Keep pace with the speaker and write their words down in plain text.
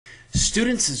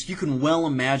Students, as you can well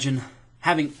imagine,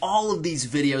 having all of these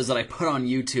videos that I put on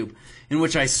YouTube in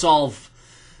which I solve,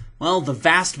 well, the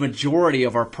vast majority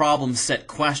of our problem set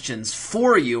questions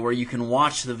for you where you can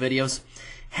watch the videos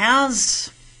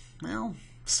has, well,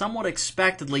 somewhat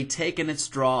expectedly taken its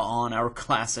draw on our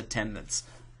class attendance.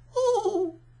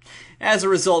 Ooh. As a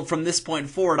result, from this point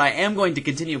forward, I am going to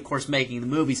continue, of course, making the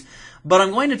movies, but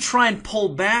I'm going to try and pull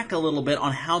back a little bit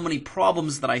on how many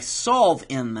problems that I solve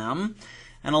in them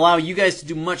and allow you guys to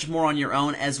do much more on your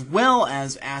own, as well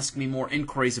as ask me more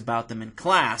inquiries about them in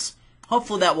class.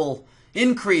 Hopefully that will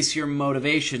increase your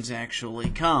motivation to actually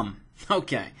come.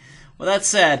 Okay, with that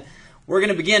said, we're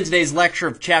going to begin today's lecture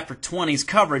of Chapter 20's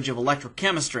coverage of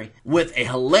electrochemistry with a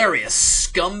hilarious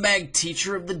scumbag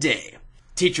teacher of the day.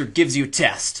 Teacher gives you a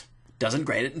test. Doesn't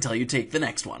grade it until you take the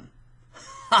next one.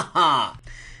 Ha ha!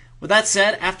 With that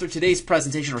said, after today's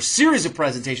presentation, or series of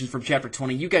presentations from Chapter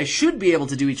 20, you guys should be able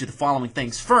to do each of the following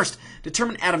things. First,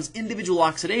 determine atoms' individual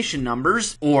oxidation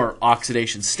numbers, or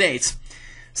oxidation states.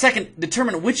 Second,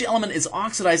 determine which element is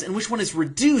oxidized and which one is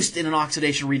reduced in an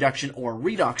oxidation-reduction or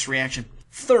redox reaction.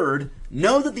 Third,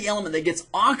 know that the element that gets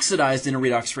oxidized in a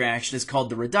redox reaction is called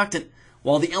the reductant,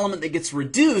 while the element that gets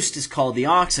reduced is called the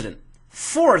oxidant.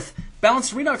 Fourth,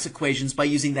 balance redox equations by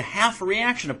using the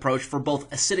half-reaction approach for both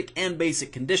acidic and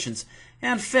basic conditions.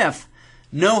 And fifth,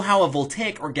 know how a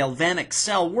voltaic or galvanic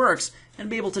cell works and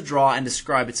be able to draw and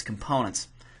describe its components.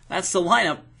 That's the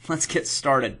lineup. Let's get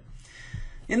started.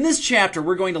 In this chapter,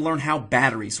 we're going to learn how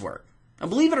batteries work. Now,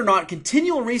 believe it or not,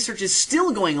 continual research is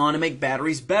still going on to make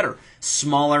batteries better.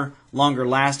 Smaller, longer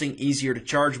lasting, easier to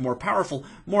charge, more powerful,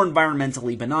 more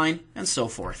environmentally benign, and so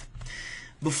forth.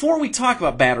 Before we talk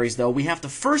about batteries, though, we have to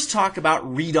first talk about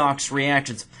redox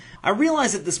reactions. I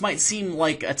realize that this might seem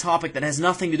like a topic that has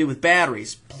nothing to do with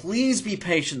batteries. Please be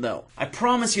patient, though. I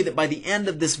promise you that by the end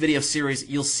of this video series,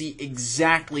 you'll see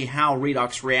exactly how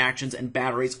redox reactions and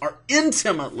batteries are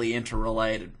intimately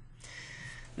interrelated.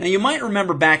 Now, you might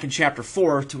remember back in Chapter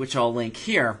 4, to which I'll link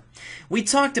here, we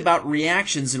talked about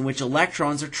reactions in which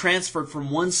electrons are transferred from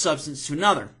one substance to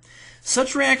another.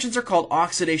 Such reactions are called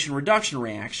oxidation-reduction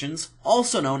reactions,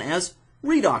 also known as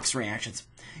redox reactions.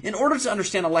 In order to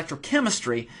understand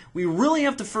electrochemistry, we really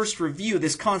have to first review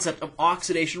this concept of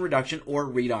oxidation-reduction or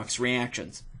redox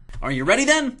reactions. Are you ready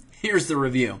then? Here's the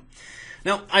review.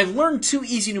 Now, I've learned two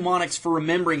easy mnemonics for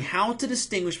remembering how to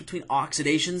distinguish between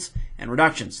oxidations and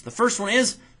reductions. The first one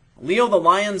is, Leo the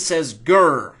Lion says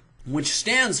grr, which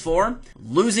stands for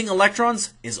losing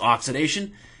electrons is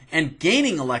oxidation, and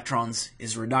gaining electrons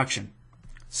is reduction.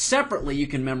 Separately, you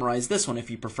can memorize this one if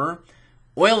you prefer.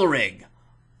 Oil rig.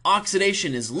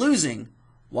 Oxidation is losing,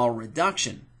 while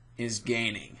reduction is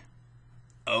gaining.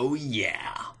 Oh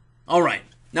yeah. Alright,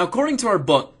 now according to our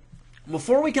book,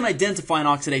 before we can identify an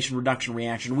oxidation-reduction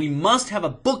reaction, we must have a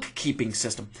bookkeeping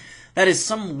system. That is,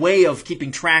 some way of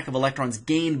keeping track of electrons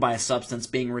gained by a substance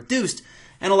being reduced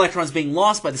and electrons being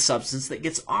lost by the substance that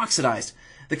gets oxidized.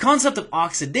 The concept of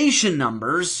oxidation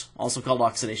numbers, also called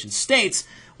oxidation states,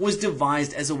 was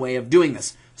devised as a way of doing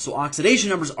this. So oxidation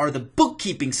numbers are the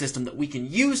bookkeeping system that we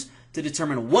can use to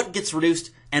determine what gets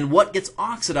reduced and what gets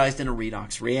oxidized in a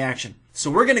redox reaction. So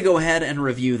we're going to go ahead and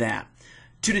review that.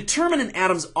 To determine an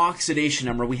atom's oxidation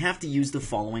number, we have to use the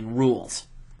following rules.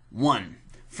 1.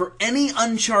 For any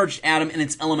uncharged atom in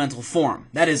its elemental form,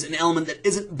 that is, an element that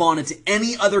isn't bonded to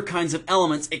any other kinds of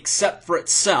elements except for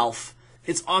itself,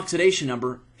 its oxidation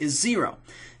number is 0.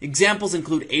 Examples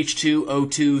include H2,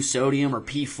 O2, sodium, or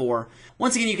P4.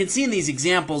 Once again, you can see in these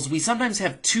examples, we sometimes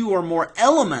have two or more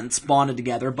elements bonded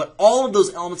together, but all of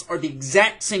those elements are the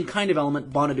exact same kind of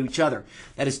element bonded to each other.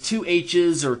 That is 2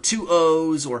 H's, or 2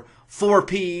 O's, or 4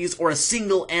 P's, or a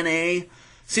single Na.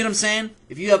 See what I'm saying?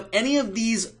 If you have any of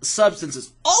these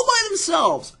substances all by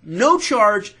themselves, no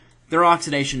charge, their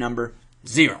oxidation number,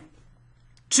 0.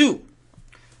 2.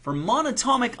 For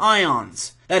monatomic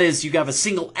ions, that is, you have a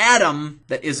single atom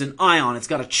that is an ion, it's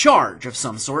got a charge of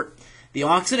some sort, the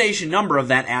oxidation number of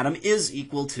that atom is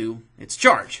equal to its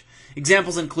charge.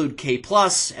 Examples include K+,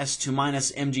 S2-,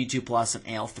 Mg2+, and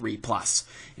Al3+.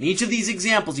 In each of these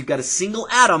examples, you've got a single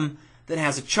atom that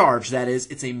has a charge, that is,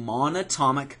 it's a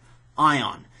monatomic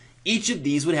ion. Each of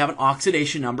these would have an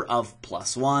oxidation number of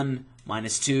 +1,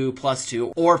 -2,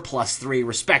 +2, or +3,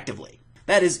 respectively.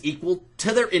 That is equal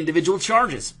to their individual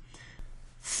charges.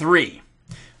 3.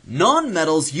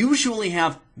 Nonmetals usually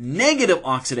have negative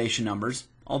oxidation numbers,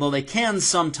 although they can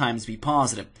sometimes be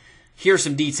positive. Here are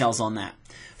some details on that.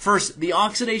 First, the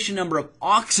oxidation number of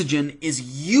oxygen is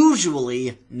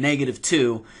usually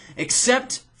 -2,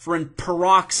 except for in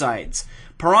peroxides.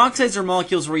 Peroxides are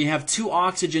molecules where you have two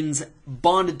oxygens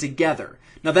bonded together.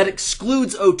 Now that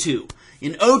excludes O2.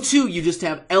 In O2, you just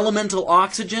have elemental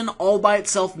oxygen all by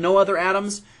itself, no other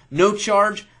atoms, no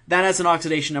charge. That has an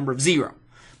oxidation number of 0.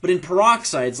 But in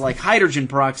peroxides, like hydrogen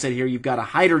peroxide here, you've got a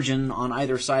hydrogen on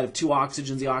either side of two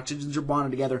oxygens. The oxygens are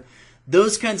bonded together.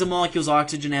 Those kinds of molecules,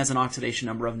 oxygen has an oxidation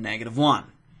number of -1.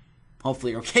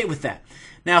 Hopefully you're okay with that.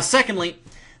 Now, secondly,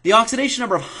 the oxidation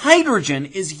number of hydrogen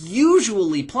is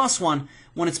usually +1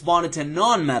 when it's bonded to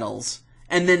nonmetals,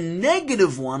 and then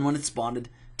 -1 when it's bonded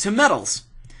to metals.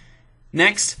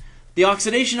 Next, the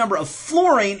oxidation number of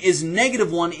fluorine is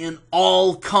 -1 in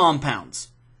all compounds.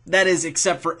 That is,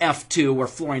 except for F2, where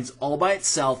fluorine's all by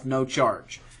itself, no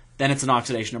charge. Then it's an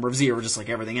oxidation number of 0, just like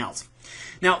everything else.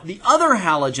 Now, the other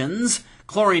halogens,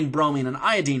 chlorine, bromine, and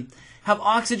iodine, have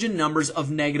oxygen numbers of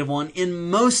 -1 in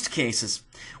most cases.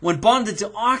 When bonded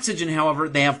to oxygen, however,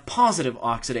 they have positive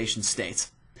oxidation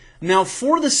states. Now,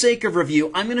 for the sake of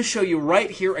review, I'm going to show you right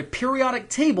here a periodic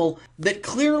table that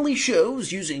clearly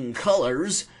shows, using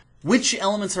colors, which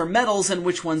elements are metals and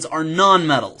which ones are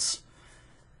nonmetals.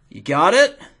 You got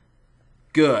it?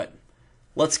 Good.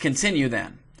 Let's continue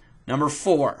then. Number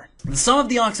 4. The sum of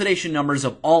the oxidation numbers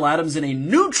of all atoms in a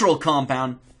neutral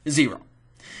compound is 0.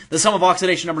 The sum of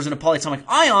oxidation numbers in a polyatomic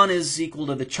ion is equal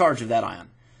to the charge of that ion.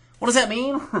 What does that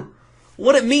mean?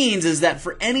 What it means is that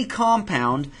for any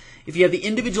compound, if you have the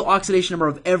individual oxidation number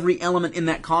of every element in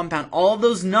that compound, all of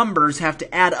those numbers have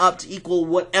to add up to equal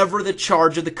whatever the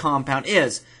charge of the compound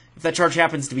is. If that charge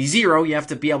happens to be 0, you have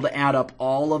to be able to add up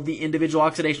all of the individual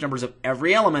oxidation numbers of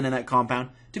every element in that compound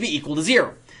to be equal to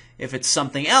 0. If it's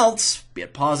something else, be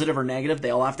it positive or negative, they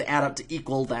all have to add up to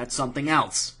equal that something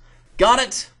else. Got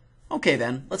it? Okay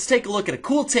then, let's take a look at a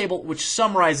cool table which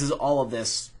summarizes all of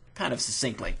this kind of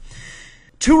succinctly.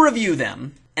 To review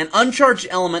them, an uncharged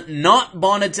element not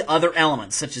bonded to other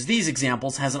elements, such as these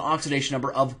examples, has an oxidation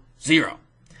number of 0.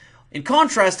 In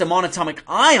contrast, a monatomic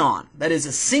ion, that is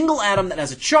a single atom that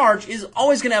has a charge, is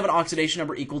always going to have an oxidation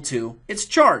number equal to its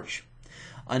charge.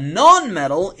 A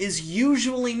nonmetal is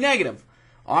usually negative.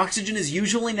 Oxygen is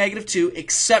usually -2,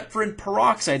 except for in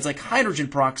peroxides like hydrogen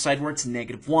peroxide where it's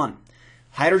 -1.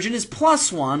 Hydrogen is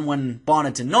 +1 when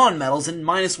bonded to nonmetals and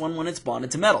 -1 when it's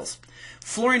bonded to metals.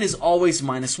 Fluorine is always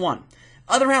 -1.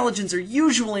 Other halogens are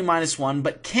usually -1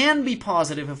 but can be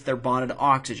positive if they're bonded to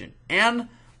oxygen. And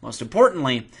most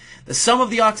importantly, the sum of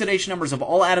the oxidation numbers of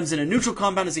all atoms in a neutral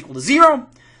compound is equal to 0.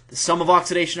 The sum of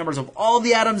oxidation numbers of all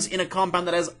the atoms in a compound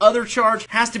that has other charge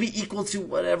has to be equal to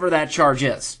whatever that charge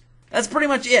is. That's pretty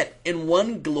much it in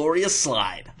one glorious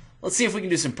slide. Let's see if we can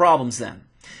do some problems then.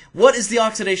 What is the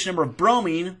oxidation number of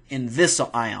bromine in this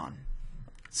ion?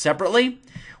 Separately,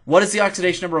 what is the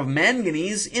oxidation number of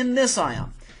manganese in this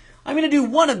ion? I'm going to do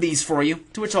one of these for you,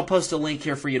 to which I'll post a link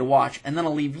here for you to watch, and then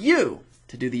I'll leave you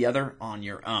to do the other on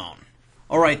your own.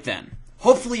 Alright then,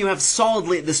 hopefully you have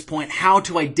solidly at this point how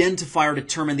to identify or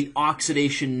determine the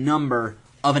oxidation number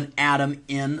of an atom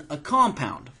in a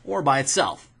compound, or by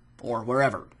itself, or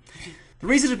wherever. The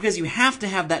reason is because you have to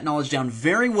have that knowledge down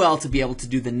very well to be able to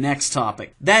do the next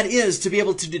topic. That is, to be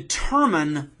able to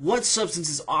determine what substance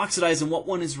is oxidized and what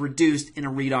one is reduced in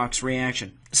a redox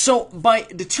reaction. So, by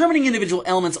determining individual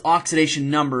elements'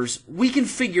 oxidation numbers, we can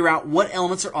figure out what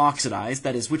elements are oxidized,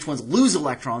 that is, which ones lose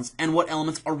electrons, and what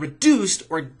elements are reduced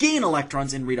or gain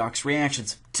electrons in redox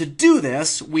reactions. To do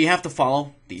this, we have to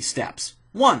follow these steps.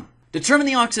 1. Determine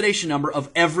the oxidation number of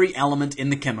every element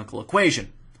in the chemical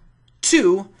equation.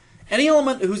 2. Any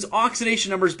element whose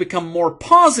oxidation numbers become more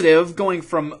positive, going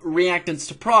from reactants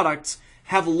to products,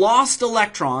 have lost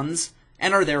electrons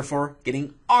and are therefore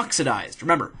getting oxidized.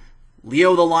 Remember,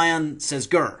 Leo the lion says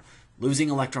grr. Losing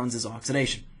electrons is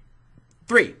oxidation.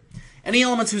 3. Any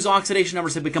elements whose oxidation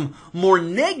numbers have become more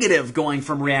negative, going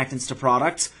from reactants to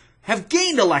products, have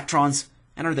gained electrons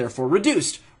and are therefore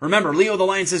reduced. Remember, Leo the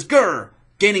lion says grr.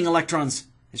 Gaining electrons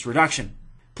is reduction.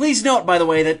 Please note, by the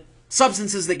way, that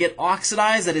substances that get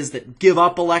oxidized, that is, that give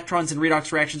up electrons in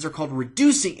redox reactions, are called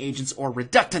reducing agents or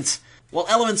reductants, while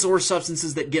elements or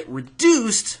substances that get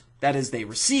reduced, that is, they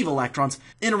receive electrons,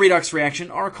 in a redox reaction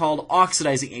are called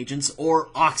oxidizing agents or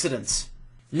oxidants.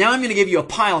 Now I'm going to give you a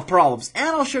pile of problems, and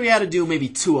I'll show you how to do maybe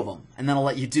 2 of them, and then I'll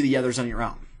let you do the others on your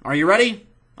own. Are you ready?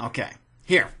 Okay.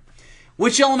 Here.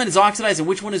 Which element is oxidized and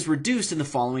which one is reduced in the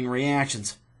following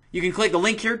reactions? You can click the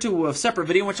link here to a separate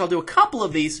video in which I'll do a couple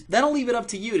of these, then I'll leave it up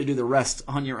to you to do the rest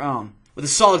on your own. With a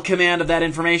solid command of that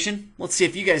information, let's see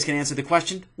if you guys can answer the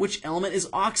question, which element is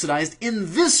oxidized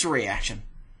in this reaction?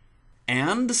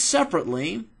 And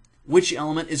separately, which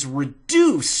element is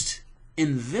reduced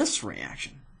in this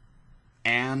reaction?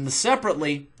 And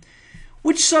separately,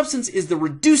 which substance is the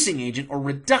reducing agent or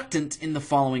reductant in the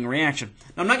following reaction?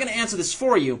 Now, I'm not going to answer this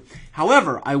for you.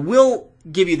 However, I will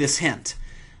give you this hint.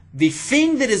 The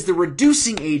thing that is the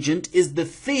reducing agent is the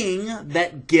thing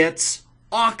that gets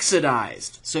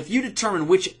oxidized. So if you determine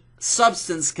which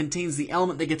substance contains the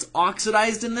element that gets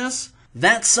oxidized in this,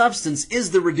 that substance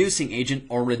is the reducing agent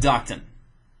or reductant.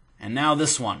 And now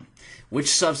this one. Which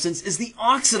substance is the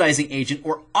oxidizing agent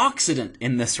or oxidant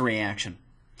in this reaction?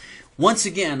 Once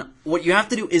again, what you have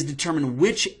to do is determine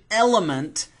which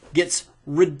element gets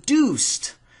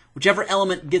reduced. Whichever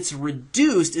element gets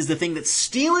reduced is the thing that's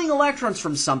stealing electrons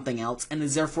from something else and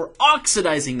is therefore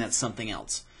oxidizing that something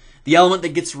else. The element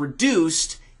that gets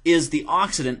reduced is the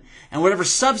oxidant, and whatever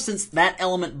substance that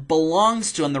element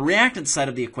belongs to on the reactant side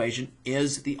of the equation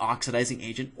is the oxidizing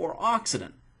agent or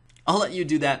oxidant. I'll let you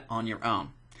do that on your own.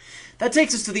 That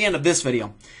takes us to the end of this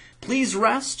video. Please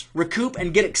rest, recoup,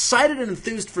 and get excited and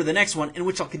enthused for the next one, in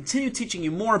which I'll continue teaching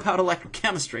you more about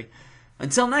electrochemistry.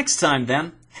 Until next time,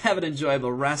 then, have an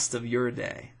enjoyable rest of your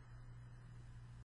day.